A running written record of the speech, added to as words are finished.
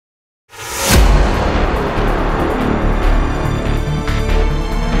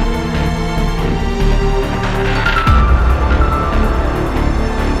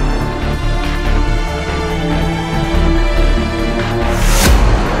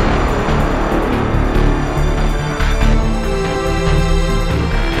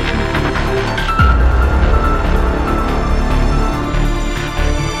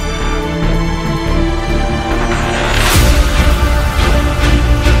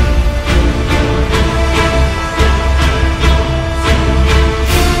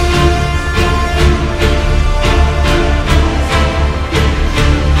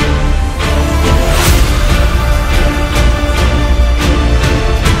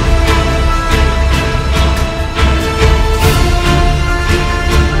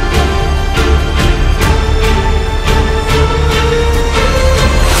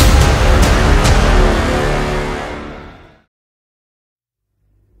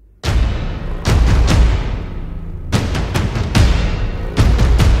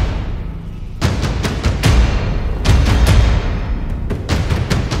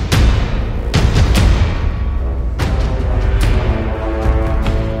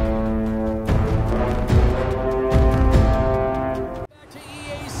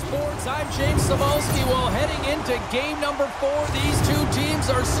number 4, these two teams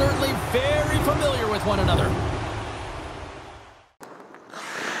are certainly very familiar with one another.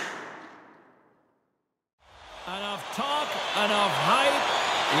 Enough talk, enough hype.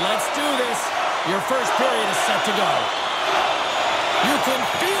 Let's do this. Your first period is set to go. You can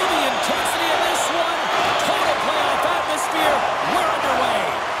feel the intensity of this one. Total playoff atmosphere. We're underway.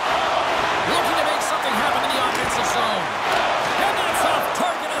 Looking to make something happen in the offensive zone. And that's off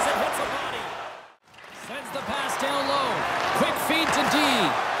target as it hits a body. Sends the pass down low. Quick feed to D.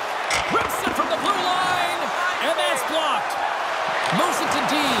 Rips it from the blue line. And that's blocked. Moves it to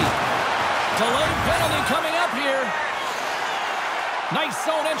D. Delayed penalty coming up here. Nice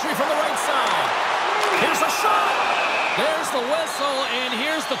zone entry from the right side. Here's a shot. There's the whistle, and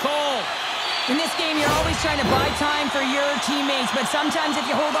here's the call. In this game, you're always trying to buy time for your teammates, but sometimes if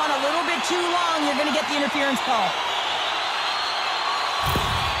you hold on a little bit too long, you're going to get the interference call.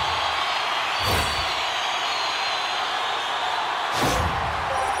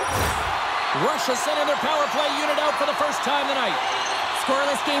 Russia sending their power play unit out for the first time tonight.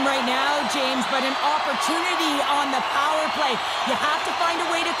 Scoreless game right now, James, but an opportunity on the power play. You have to find a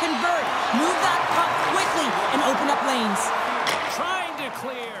way to convert. Move that puck quickly and open up lanes. Trying to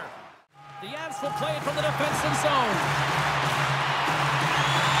clear. The Avs will play it from the defensive zone.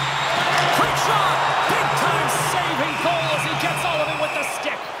 Quick shot! Big-time saving goal as he gets all of it with the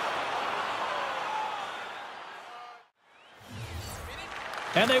stick.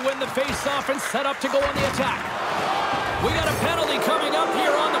 And they win the face-off and set up to go on the attack. We got a penalty coming up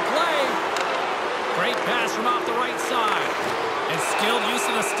here on the play. Great pass from off the right side. And skilled use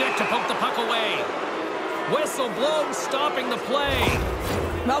of the stick to poke the puck away. Whistle blown, stopping the play.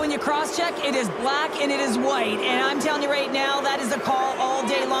 Well, when you cross-check, it is black and it is white. And I'm telling you right now, that is a call all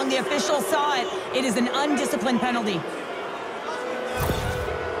day long. The official saw it. It is an undisciplined penalty.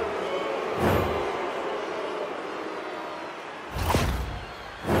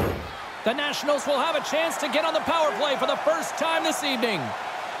 The Nationals will have a chance to get on the power play for the first time this evening.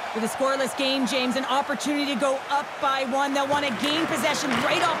 With a scoreless game, James, an opportunity to go up by 1. They'll want to gain possession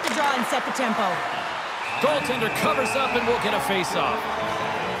right off the draw and set the tempo. Goaltender covers up and will get a face-off.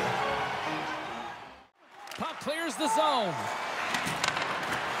 Puck clears the zone.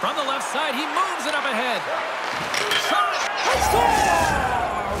 From the left side, he moves it up ahead. Shot!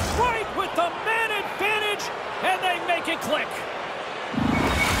 Score! Right with the man advantage, and they make it click.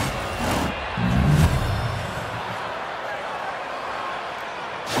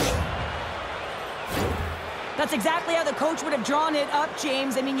 That's exactly how the coach would have drawn it up,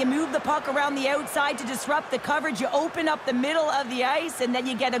 James. I mean, you move the puck around the outside to disrupt the coverage. You open up the middle of the ice, and then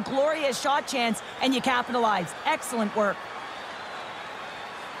you get a glorious shot chance, and you capitalize. Excellent work.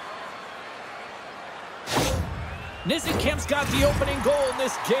 Nizhnekamsk got the opening goal in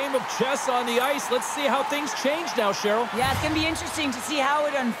this game of chess on the ice. Let's see how things change now, Cheryl. Yeah, it's going to be interesting to see how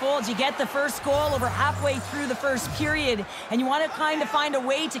it unfolds. You get the first goal over halfway through the first period, and you want to kind of find a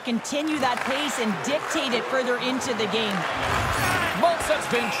way to continue that pace and dictate it further into the game. Moltzet's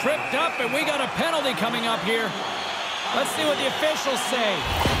been tripped up, and we got a penalty coming up here. Let's see what the officials say.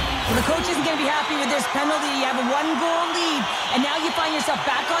 Well, the coach isn't going to be happy with this penalty. You have a 1-goal lead, and now you find yourself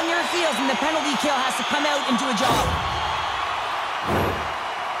back on your heels, and the penalty kill has to come out and do a job.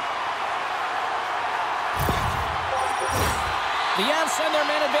 The Avs send their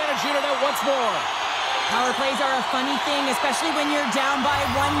man advantage unit out once more. Power plays are a funny thing, especially when you're down by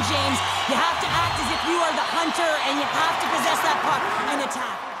 1, James. You have to act as if you are the hunter, and you have to possess that puck and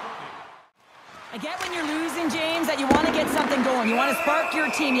attack. I get when you're losing, James, that you want to get something going. You want to spark your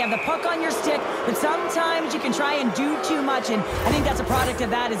team. You have the puck on your stick, but sometimes you can try and do too much, and I think that's a product of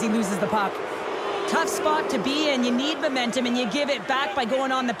that as he loses the puck. Tough spot to be in. You need momentum, and you give it back by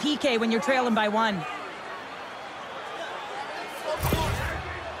going on the PK when you're trailing by 1.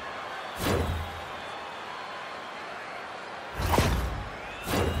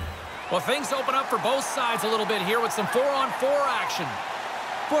 Well, things open up for both sides a little bit here with some 4-on-4 action.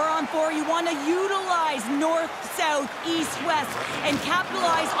 4-on-4, you want to utilize north, south, east, west, and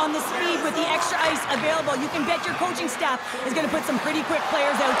capitalize on the speed with the extra ice available. You can bet your coaching staff is going to put some pretty quick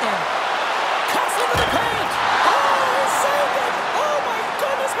players out there. Cuts into the paint! Oh, he saved it! Oh, my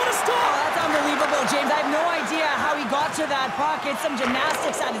goodness, what a stop! Oh, that's unbelievable, James. I have no idea how he got to that puck. It's some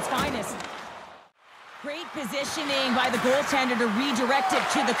gymnastics at its finest. Great positioning by the goaltender to redirect it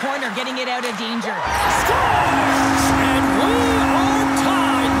to the corner, getting it out of danger. Scores! And we are tied.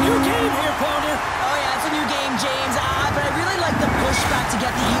 New game here, Pounder. Oh, yeah, it's a new game, James. But I really like the pushback to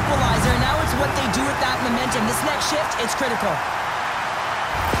get the equalizer. Now it's what they do with that momentum. This next shift, it's critical.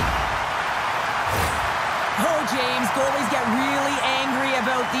 Oh, James. Goalies get really angry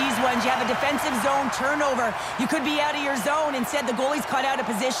about these ones. You have a defensive zone turnover. You could be out of your zone. Instead, the goalie's caught out of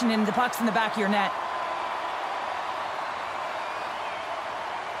position and the puck's in the back of your net.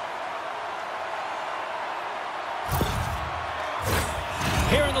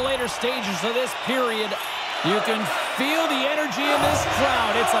 Here in the later stages of this period, you can feel the energy in this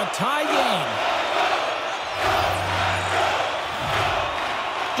crowd. It's a tie game.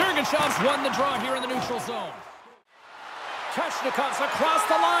 Nizhnekamsk won the draw here in the neutral zone. Nizhnekamsk across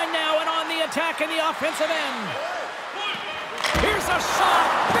the line now and on the attack in the offensive end. Here's a shot.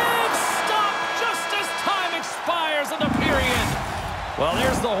 Big stop just as time expires in the period. Well,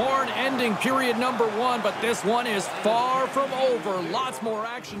 there's the horn ending period number 1, but this one is far from over. Lots more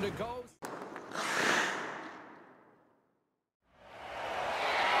action to go.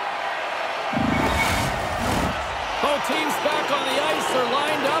 Both teams back on the ice are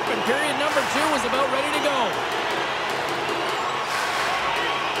lined up, and period number 2 is about ready to go.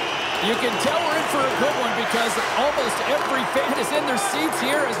 You can tell we're in for a good one because almost every fan is in their seats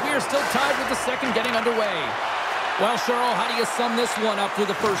here as we are still tied with the second getting underway. Well, Cheryl, how do you sum this one up through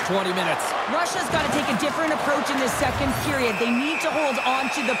the first 20 minutes? Russia's got to take a different approach in this second period. They need to hold on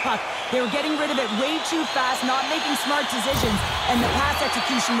to the puck. They were getting rid of it way too fast, not making smart decisions, and the pass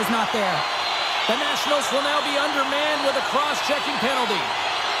execution was not there. The Nationals will now be undermanned with a cross-checking penalty.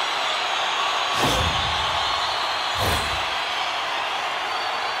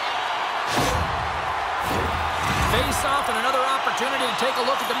 Face-off and another opportunity to take a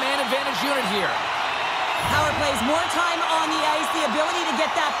look at the man advantage unit here. Power plays, more time on the ice, the ability to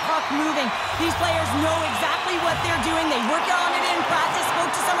get that puck moving. These players know exactly what they're doing. They work on it in practice, spoke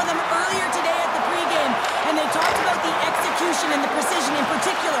to some of them earlier today at the pregame, and they talked about the execution and the precision in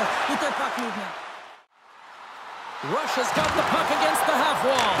particular with their puck movement. Russia's got the puck against the half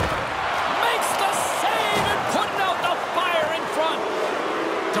wall. Makes the save and putting out the fire in front.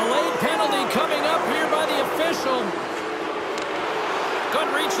 Delayed penalty coming up here by the official. Good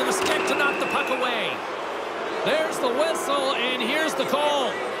reach to the stick to knock the puck away. There's the whistle, and here's the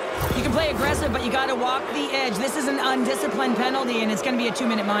call. You can play aggressive, but you got to walk the edge. This is an undisciplined penalty, and it's going to be a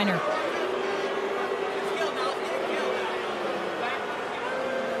 2-minute minor.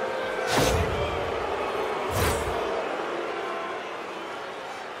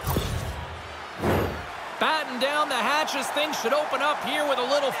 Batten down the hatches. Things should open up here with a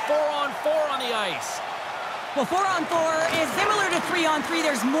little 4-on-4 on the ice. Well, 4-on-4 is similar to 3-on-3.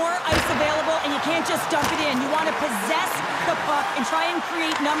 There's more ice available, and you can't just dump it in. You want to possess the puck and try and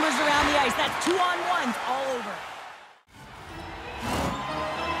create numbers around the ice. That's 2-on-1s all over.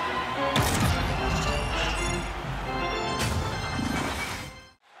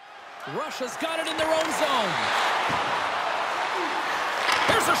 Russia's got it in their own zone.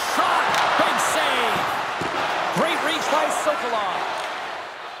 Here's a shot. Big save. Great reach by Sokolov.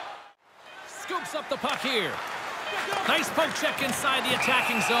 Scoops up the puck here. Nice poke check inside the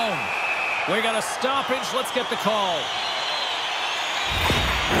attacking zone. We got a stoppage. Let's get the call.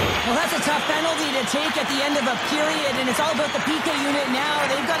 Well, that's a tough penalty to take at the end of a period, and it's all about the PK unit now.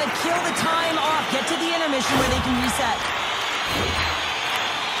 They've got to kill the time off, get to the intermission where they can reset.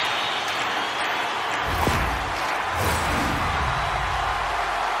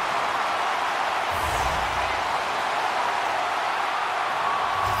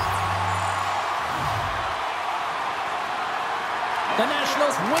 The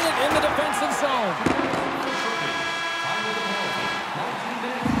Nationals win it in the defensive zone.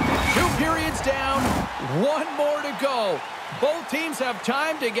 2 periods down, 1 more to go. Both teams have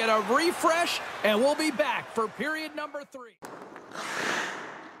time to get a refresh, and we'll be back for period number 3.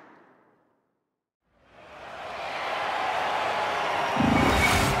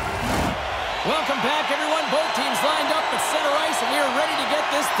 Welcome back, everyone. Both teams lined up at center ice, and we are ready to get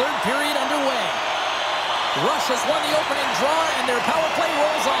this third period underway. Russia's won the opening draw, and their power play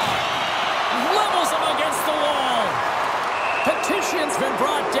rolls on. Levels them against the wall. Petition's been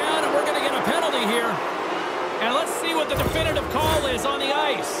brought down, and we're going to get a penalty here. And let's see what the definitive call is on the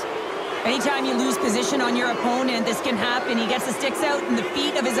ice. Anytime you lose position on your opponent, this can happen. He gets the sticks out in the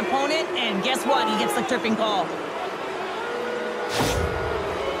feet of his opponent, and guess what? He gets the tripping call.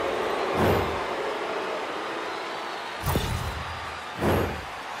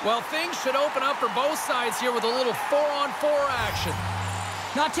 Well, things should open up for both sides here with a little 4-on-4 action.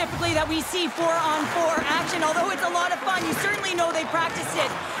 Not typically that we see 4-on-4 action, although it's a lot of fun. You certainly know they practice it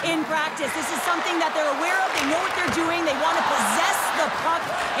in practice. This is something that they're aware of. They know what they're doing. They want to possess the puck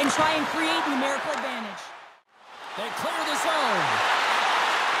and try and create numerical advantage. They clear the zone.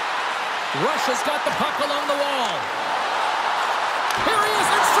 Russia's got the puck along the wall. Here he is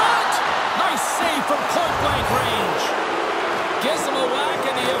in front. Nice save from point-blank range. Gives him a whack,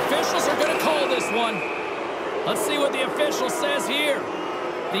 and the officials are going to call this one. Let's see what the official says here.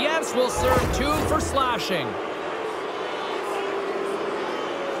 The Avs will serve 2 for slashing.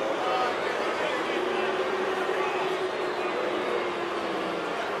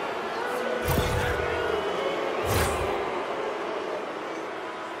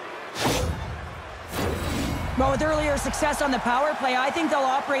 Well, with earlier success on the power play, I think they'll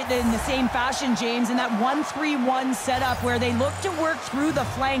operate in the same fashion, James, in that 1-3-1 setup where they look to work through the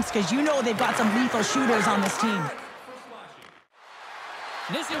flanks because you know they've got some lethal shooters on this team.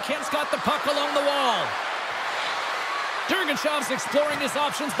 Nizhnekamsk's got the puck along the wall. Derganchov's exploring his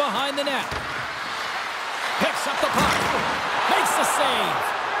options behind the net. Picks up the puck. Makes the save.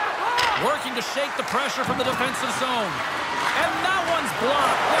 Working to shake the pressure from the defensive zone. And that one's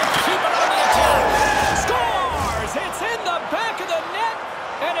blocked. They'll keep it on the attack. Scores! It's in the back of the net,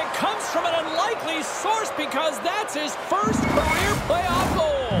 and it comes from an unlikely source because that's his first career playoff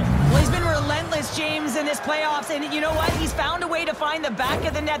goal. Well, he's been relentless, James, in this playoffs, and you know what? He's found a way to find the back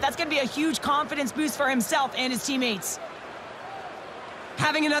of the net. That's going to be a huge confidence boost for himself and his teammates.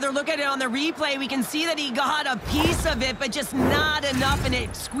 Having another look at it on the replay, we can see that he got a piece of it, but just not enough, and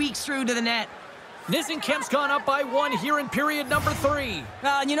it squeaks through to the net. Nizhnekamsk's gone up by 1 here in period number 3.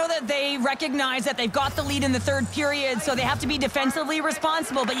 You know that they recognize that they've got the lead in the third period, so they have to be defensively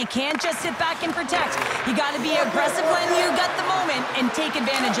responsible, but you can't just sit back and protect. You got to be aggressive when you got the moment and take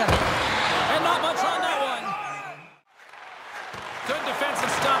advantage of it. And not much on that one. Good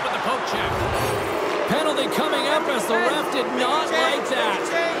defensive stop with the poke check. Penalty coming up as the ref did not like that.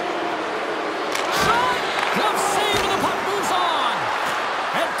 Shot! Glove save, and the puck moves on.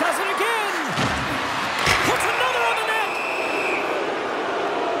 And does it again. Puts another on the net.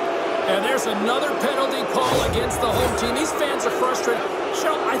 And there's another penalty call against the home team. These fans are frustrated.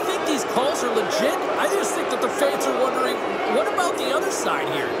 Cheryl, I think these calls are legit. I just think that the fans are wondering, what about the other side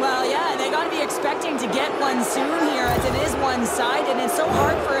here? Well, yeah, they got to be expecting to get one soon here as it is one-sided. It's so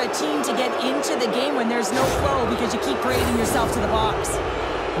hard for a team to get into the game when there's no flow because you keep parading yourself to the box.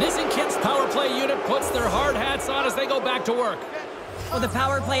 Nizhnekamsk's power play unit puts their hard hats on as they go back to work. Well, the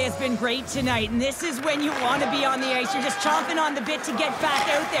power play has been great tonight, and this is when you want to be on the ice. You're just chomping on the bit to get back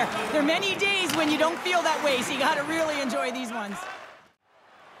out there. There are many days when you don't feel that way, so you got to really enjoy these ones.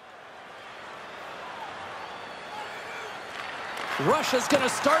 Russia's going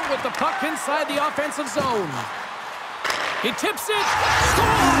to start with the puck inside the offensive zone. He tips it,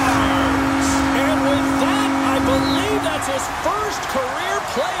 scores! And with that, I believe that's his first career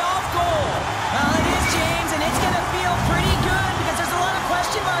playoff goal. Well, it is, James, and it's going to feel pretty good because there's a lot of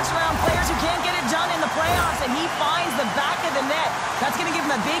question marks around players who can't get it done in the playoffs, and he finds the back of the net. That's going to give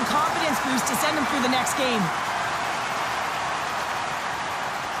him a big confidence boost to send him through the next game.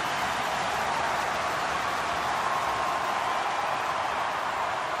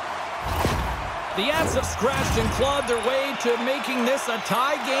 The Avs have scratched and clawed their way to making this a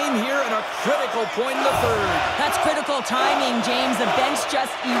tie game here at a critical point in the third. That's critical timing, James. The bench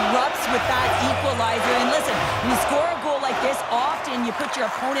just erupts with that equalizer. And listen, when you score a goal like this, often you put your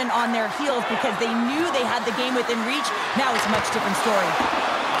opponent on their heels because they knew they had the game within reach. Now it's a much different story.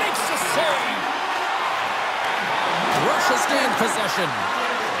 Makes the save. Russia's gained possession.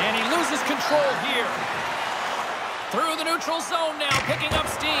 And he loses control here. Through the neutral zone now, picking up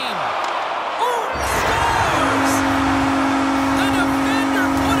steam. Oh, scores! The defender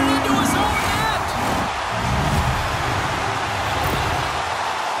put it into his own net!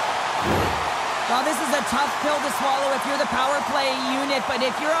 Well, this is a tough pill to swallow if you're the power play unit, but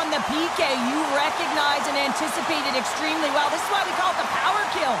if you're on the PK, you recognize and anticipate it extremely well. This is why we call it the power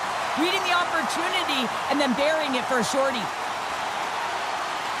kill. Reading the opportunity and then burying it for a shorty.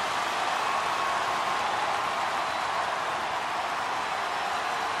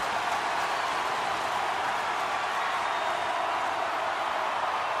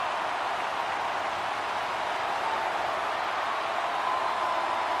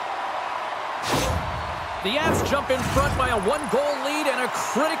 The Avs jump in front by a 1-goal lead and a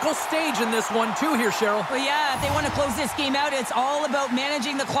critical stage in this one, too, here, Cheryl. Well, yeah, if they want to close this game out, it's all about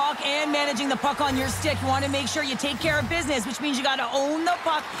managing the clock and managing the puck on your stick. You want to make sure you take care of business, which means you got to own the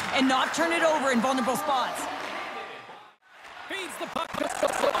puck and not turn it over in vulnerable spots. Feeds the puck to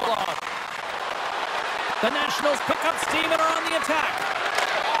Nur-Sultan. The Nationals pick up steam and are on the attack.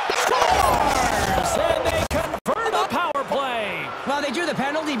 Scores! And they convert a power play. Well, they drew the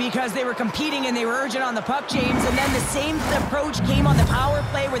penalty because they were competing and they were urgent on the puck, James, and then the same approach came on the power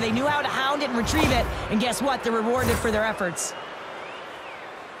play where they knew how to hound it and retrieve it, and guess what? They're rewarded for their efforts.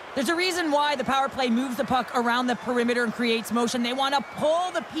 There's a reason why the power play moves the puck around the perimeter and creates motion. They want to pull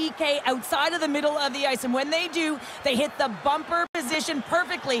the PK outside of the middle of the ice, and when they do, they hit the bumper position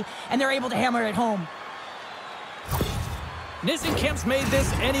perfectly, and they're able to hammer it home. Nizhnekamsk's made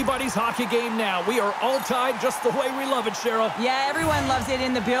this anybody's hockey game now. We are all tied just the way we love it, Cheryl. Yeah, everyone loves it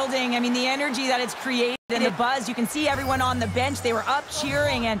in the building. I mean, the energy that it's created and the buzz. You can see everyone on the bench. They were up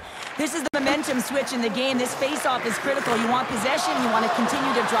cheering, and this is the momentum switch in the game. This face-off is critical. You want possession. You want to continue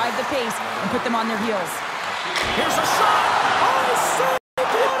to drive the pace and put them on their heels. Here's a shot. Oh, save!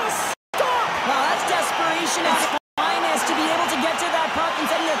 What a stop! Well, that's desperation at its finest, to be able to get to that puck and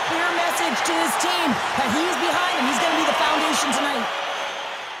sending a clear message to his team that he's behind him. He's going to be the foundation tonight.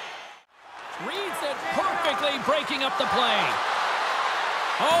 Reads it perfectly, breaking up the play.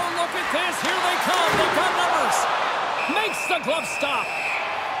 Oh, look at this. Here they come. They've got numbers. Makes the glove stop.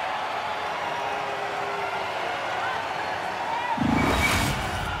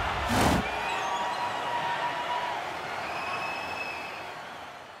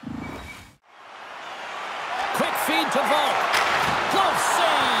 Quick feed to Vaukie. Close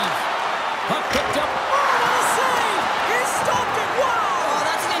save. Puck picked up. Oh, save. He stopped it. Wow. Oh,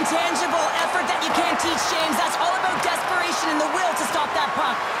 that's an intangible effort that you can't teach, James. That's all about desperation and the will to stop that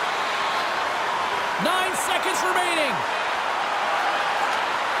puck. 9 seconds remaining.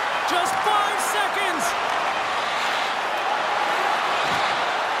 Just 5 seconds.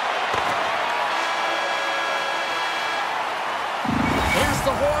 There's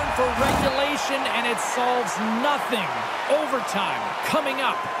the horn for regulation, and it solves nothing. Overtime coming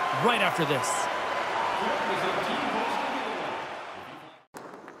up right after this.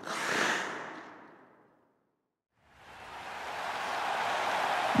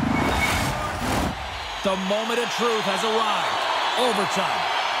 The moment of truth has arrived. Overtime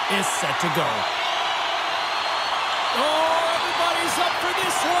is set to go. Oh, everybody's up for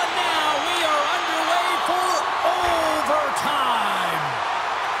this one now. We are underway for overtime.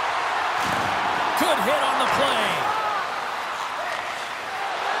 Good hit on the play.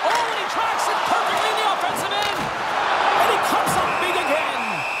 Oh, and he tracks it perfectly in the offensive end. And he comes up big again.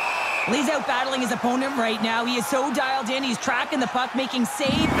 He's out battling his opponent right now. He is so dialed in. He's tracking the puck, making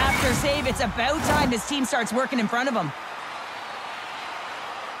save after save. It's about time his team starts working in front of him.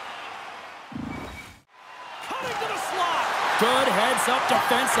 Cutting to the slot. Good heads-up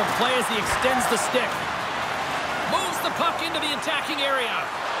defensive play as he extends the stick. Moves the puck into the attacking area.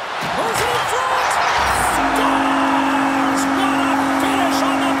 Moves it in front. Scores! What a finish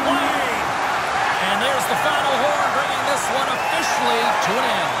on the play. And there's the final horn, bringing this one officially to an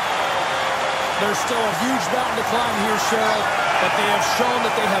end. There's still a huge mountain to climb here, Cheryl, but they have shown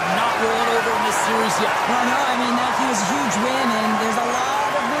that they have not rolled over in this series yet. Well, no, I mean, that was a huge win, and there's a lot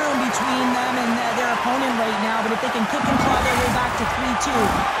of room between them and their opponent right now, but if they can kick and claw their way back to 3-2,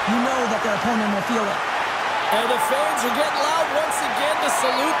 you know that their opponent will feel it. And the fans are getting loud once again to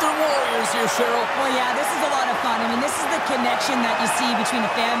salute their Warriors here, Cheryl. Well, yeah, this is a lot of fun. I mean, this is the connection that you see between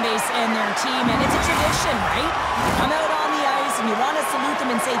a fan base and their team, and it's a tradition, right? You come out on the ice, and you want to salute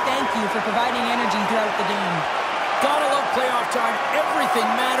them and say thank you for providing energy throughout the game. Gotta love playoff time. Everything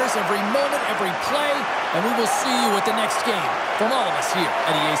matters, every moment, every play, and we will see you at the next game. From all of us here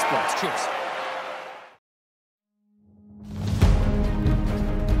at EA Sports. Cheers.